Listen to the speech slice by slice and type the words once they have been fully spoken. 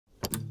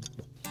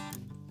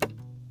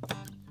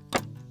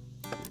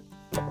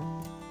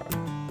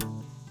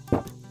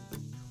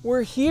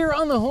We're here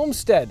on the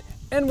homestead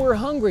and we're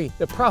hungry.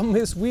 The problem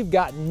is we've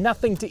got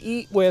nothing to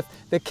eat with.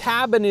 The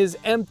cabin is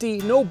empty,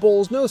 no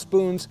bowls, no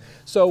spoons.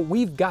 So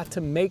we've got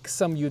to make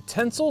some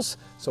utensils.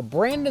 So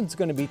Brandon's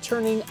gonna be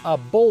turning a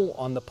bowl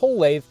on the pole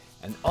lathe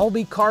and I'll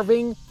be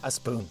carving a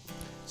spoon.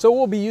 So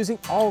we'll be using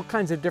all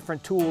kinds of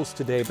different tools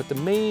today, but the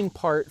main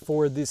part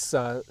for this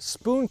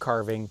spoon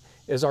carving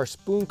is our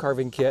spoon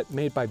carving kit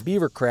made by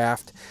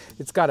Beavercraft.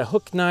 It's got a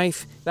hook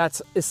knife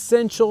that's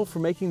essential for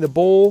making the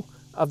bowl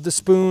of the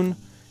spoon.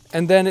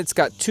 And then it's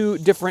got two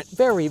different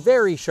very,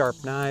 very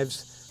sharp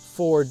knives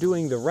for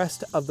doing the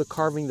rest of the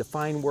carving, the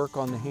fine work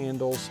on the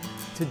handles.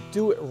 To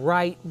do it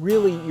right,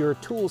 really your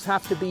tools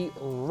have to be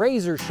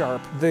razor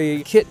sharp.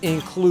 The kit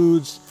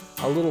includes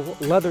a little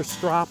leather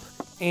strop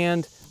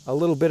and a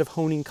little bit of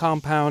honing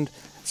compound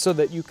so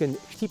that you can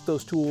keep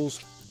those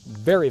tools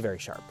very, very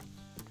sharp.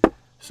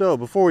 So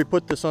before we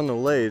put this on the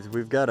lathe,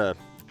 we've got to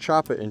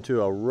chop it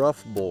into a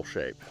rough bowl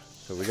shape.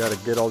 So we got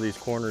to get all these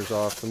corners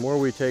off. The more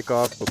we take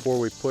off before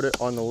we put it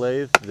on the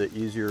lathe, the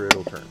easier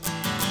it'll turn.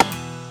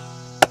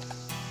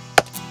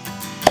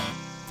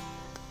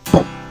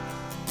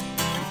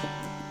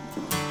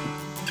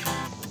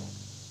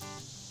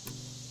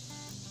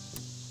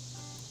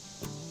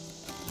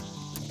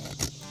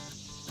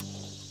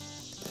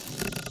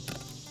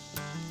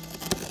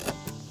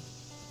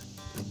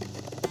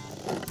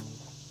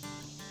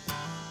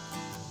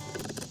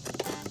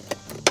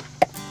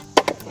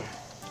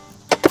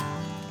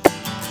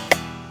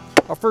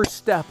 Our first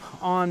step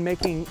on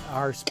making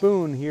our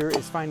spoon here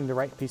is finding the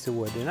right piece of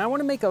wood. And I want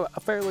to make a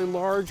fairly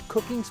large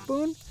cooking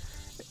spoon.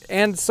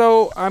 And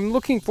so I'm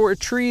looking for a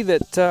tree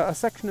that, a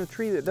section of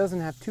tree that doesn't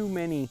have too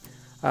many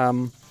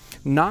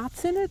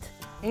knots in it.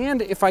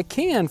 And if I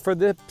can, for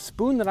the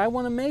spoon that I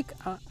want to make,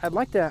 I'd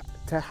like to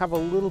have a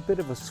little bit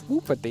of a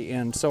swoop at the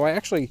end. So I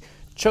actually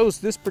chose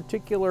this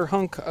particular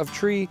hunk of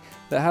tree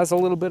that has a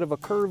little bit of a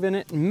curve in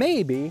it.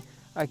 Maybe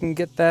I can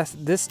get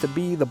this to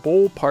be the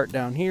bowl part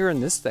down here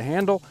and this the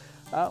handle.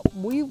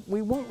 We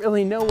won't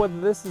really know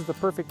whether this is the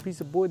perfect piece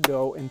of wood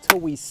though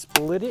until we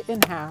split it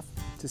in half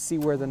to see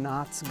where the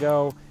knots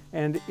go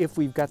and if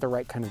we've got the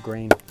right kind of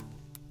grain.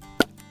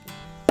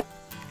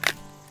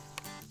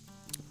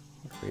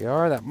 There we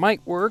are, that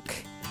might work.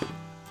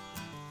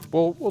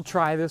 We'll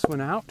try this one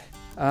out.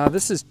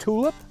 This is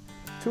tulip.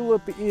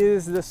 Tulip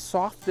is the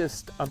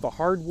softest of the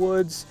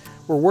hardwoods.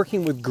 We're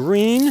working with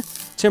green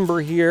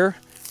timber here,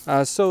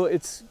 so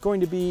it's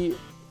going to be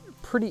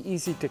pretty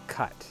easy to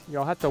cut.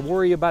 You'll have to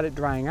worry about it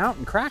drying out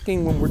and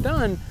cracking when we're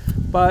done,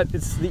 but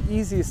it's the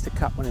easiest to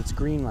cut when it's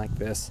green like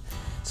this.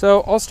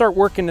 So I'll start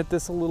working at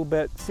this a little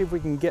bit, see if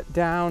we can get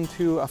down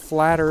to a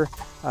flatter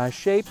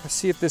shape,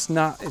 see if this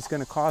knot is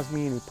going to cause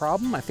me any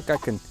problem. I think I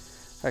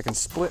can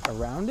split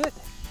around it,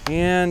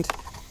 and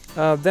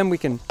then we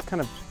can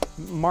kind of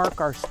mark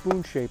our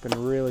spoon shape and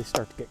really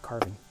start to get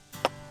carving.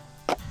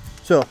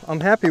 So I'm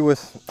happy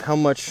with how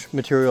much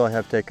material I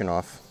have taken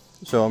off.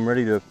 So I'm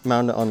ready to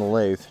mount it on the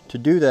lathe. To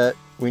do that,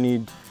 we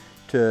need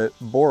to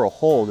bore a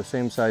hole the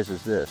same size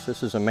as this.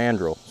 This is a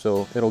mandrel,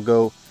 so it'll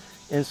go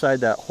inside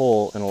that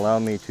hole and allow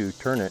me to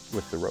turn it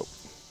with the rope.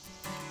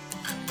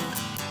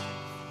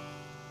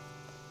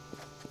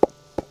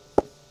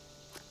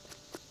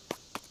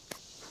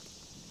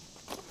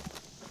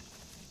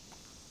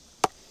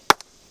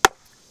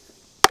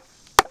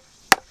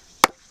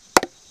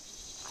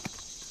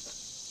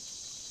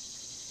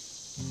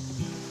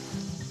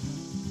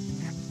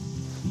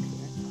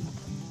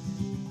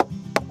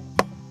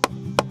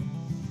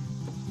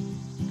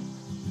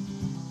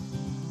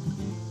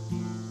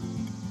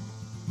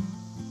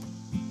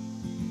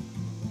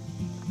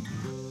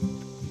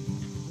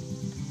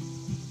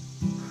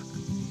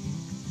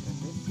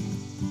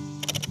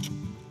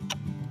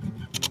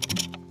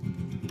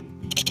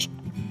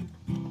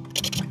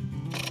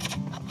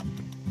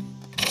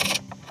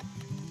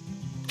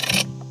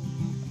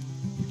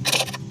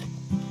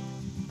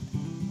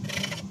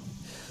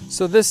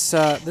 So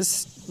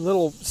this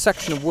little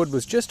section of wood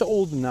was just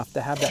old enough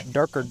to have that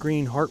darker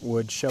green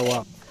heartwood show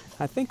up.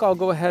 I think I'll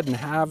go ahead and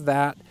have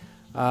that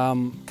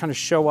kind of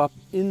show up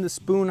in the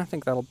spoon. I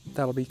think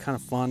that'll be kind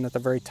of fun at the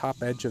very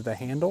top edge of the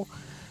handle.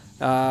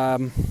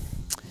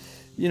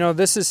 You know,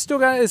 this is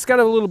still it's got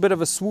a little bit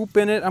of a swoop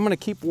in it. I'm going to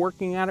keep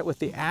working at it with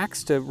the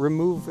axe to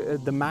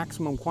remove the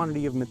maximum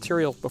quantity of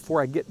material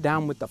before I get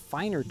down with the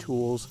finer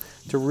tools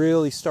to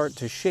really start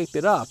to shape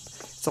it up.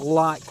 It's a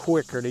lot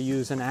quicker to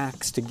use an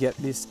axe to get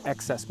this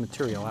excess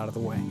material out of the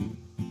way.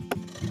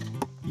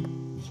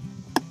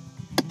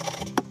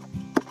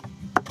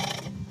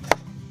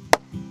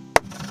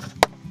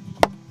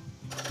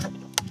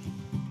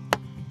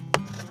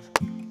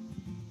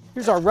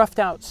 Here's our roughed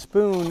out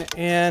spoon,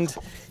 and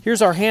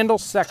here's our handle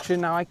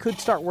section. Now I could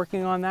start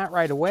working on that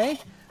right away,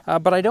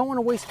 but I don't want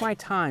to waste my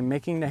time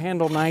making the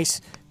handle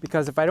nice,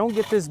 because if I don't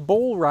get this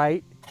bowl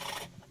right,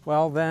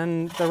 well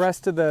then the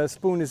rest of the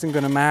spoon isn't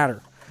going to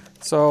matter.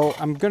 So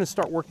I'm going to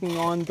start working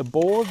on the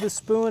bowl of the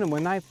spoon, and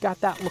when I've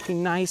got that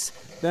looking nice,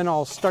 then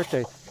I'll start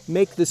to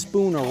make the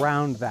spoon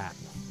around that.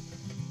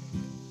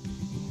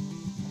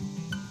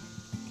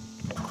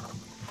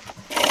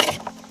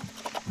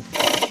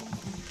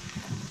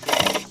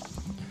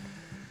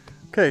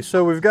 Okay,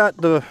 so we've got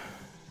the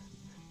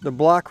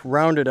block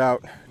rounded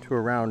out to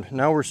a round.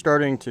 Now we're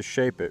starting to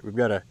shape it. We've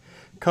got to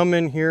come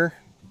in here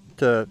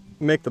to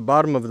make the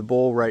bottom of the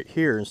bowl right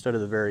here instead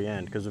of the very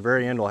end, because the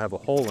very end will have a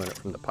hole in it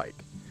from the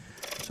pike.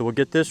 So we'll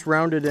get this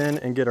rounded in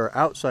and get our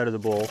outside of the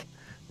bowl,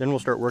 then we'll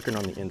start working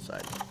on the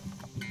inside.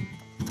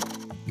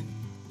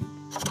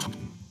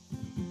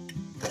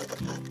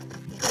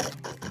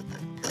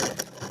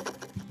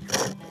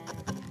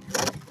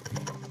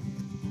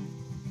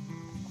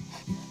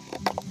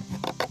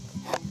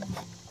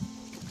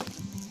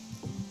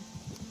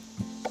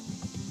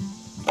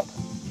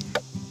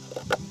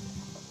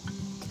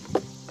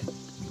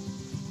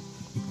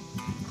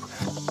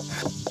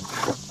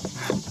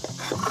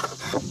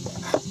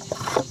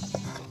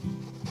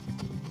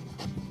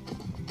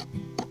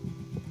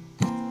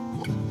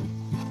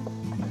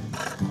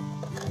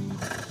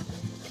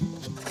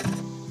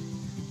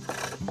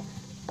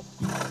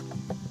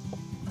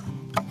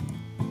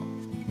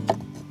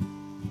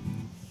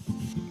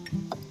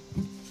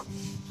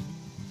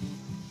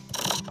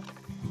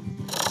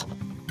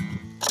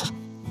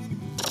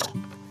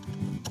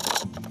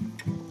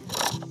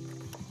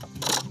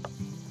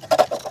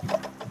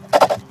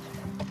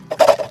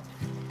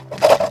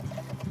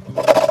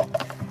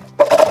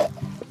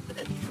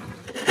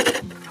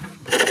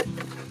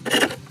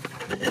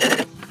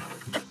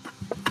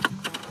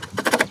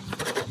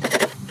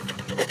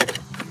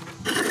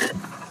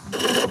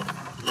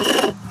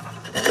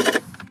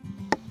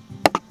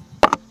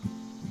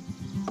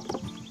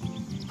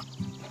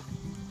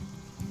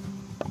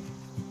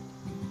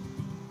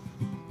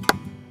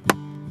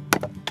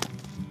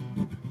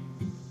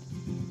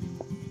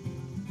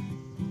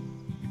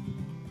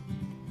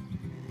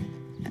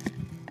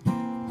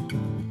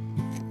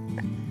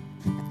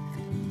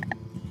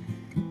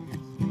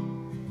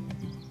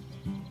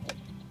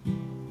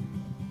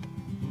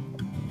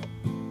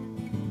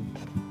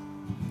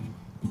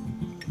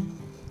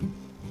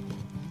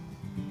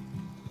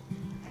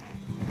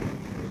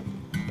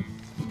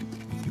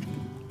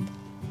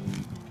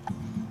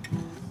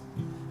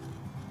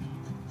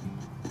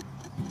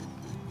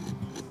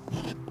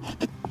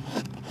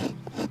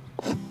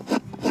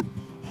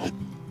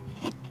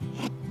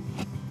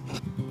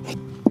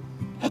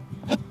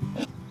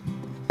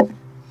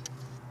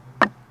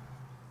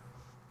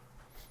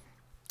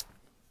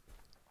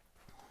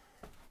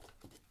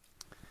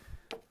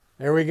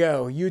 There we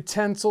go,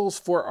 utensils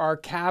for our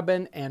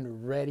cabin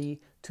and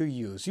ready to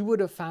use. You would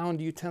have found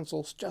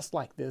utensils just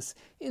like this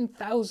in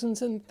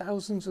thousands and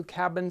thousands of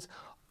cabins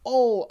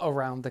all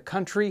around the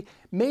country,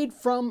 made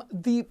from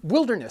the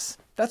wilderness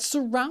that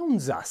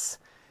surrounds us.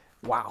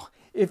 Wow.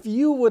 If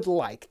you would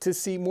like to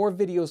see more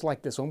videos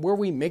like this one where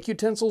we make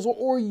utensils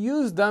or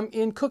use them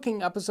in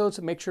cooking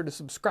episodes, make sure to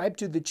subscribe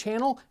to the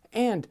channel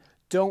and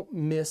don't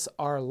miss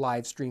our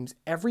live streams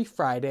every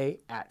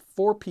Friday at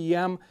 4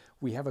 p.m.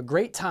 We have a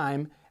great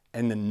time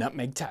in the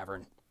Nutmeg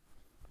Tavern.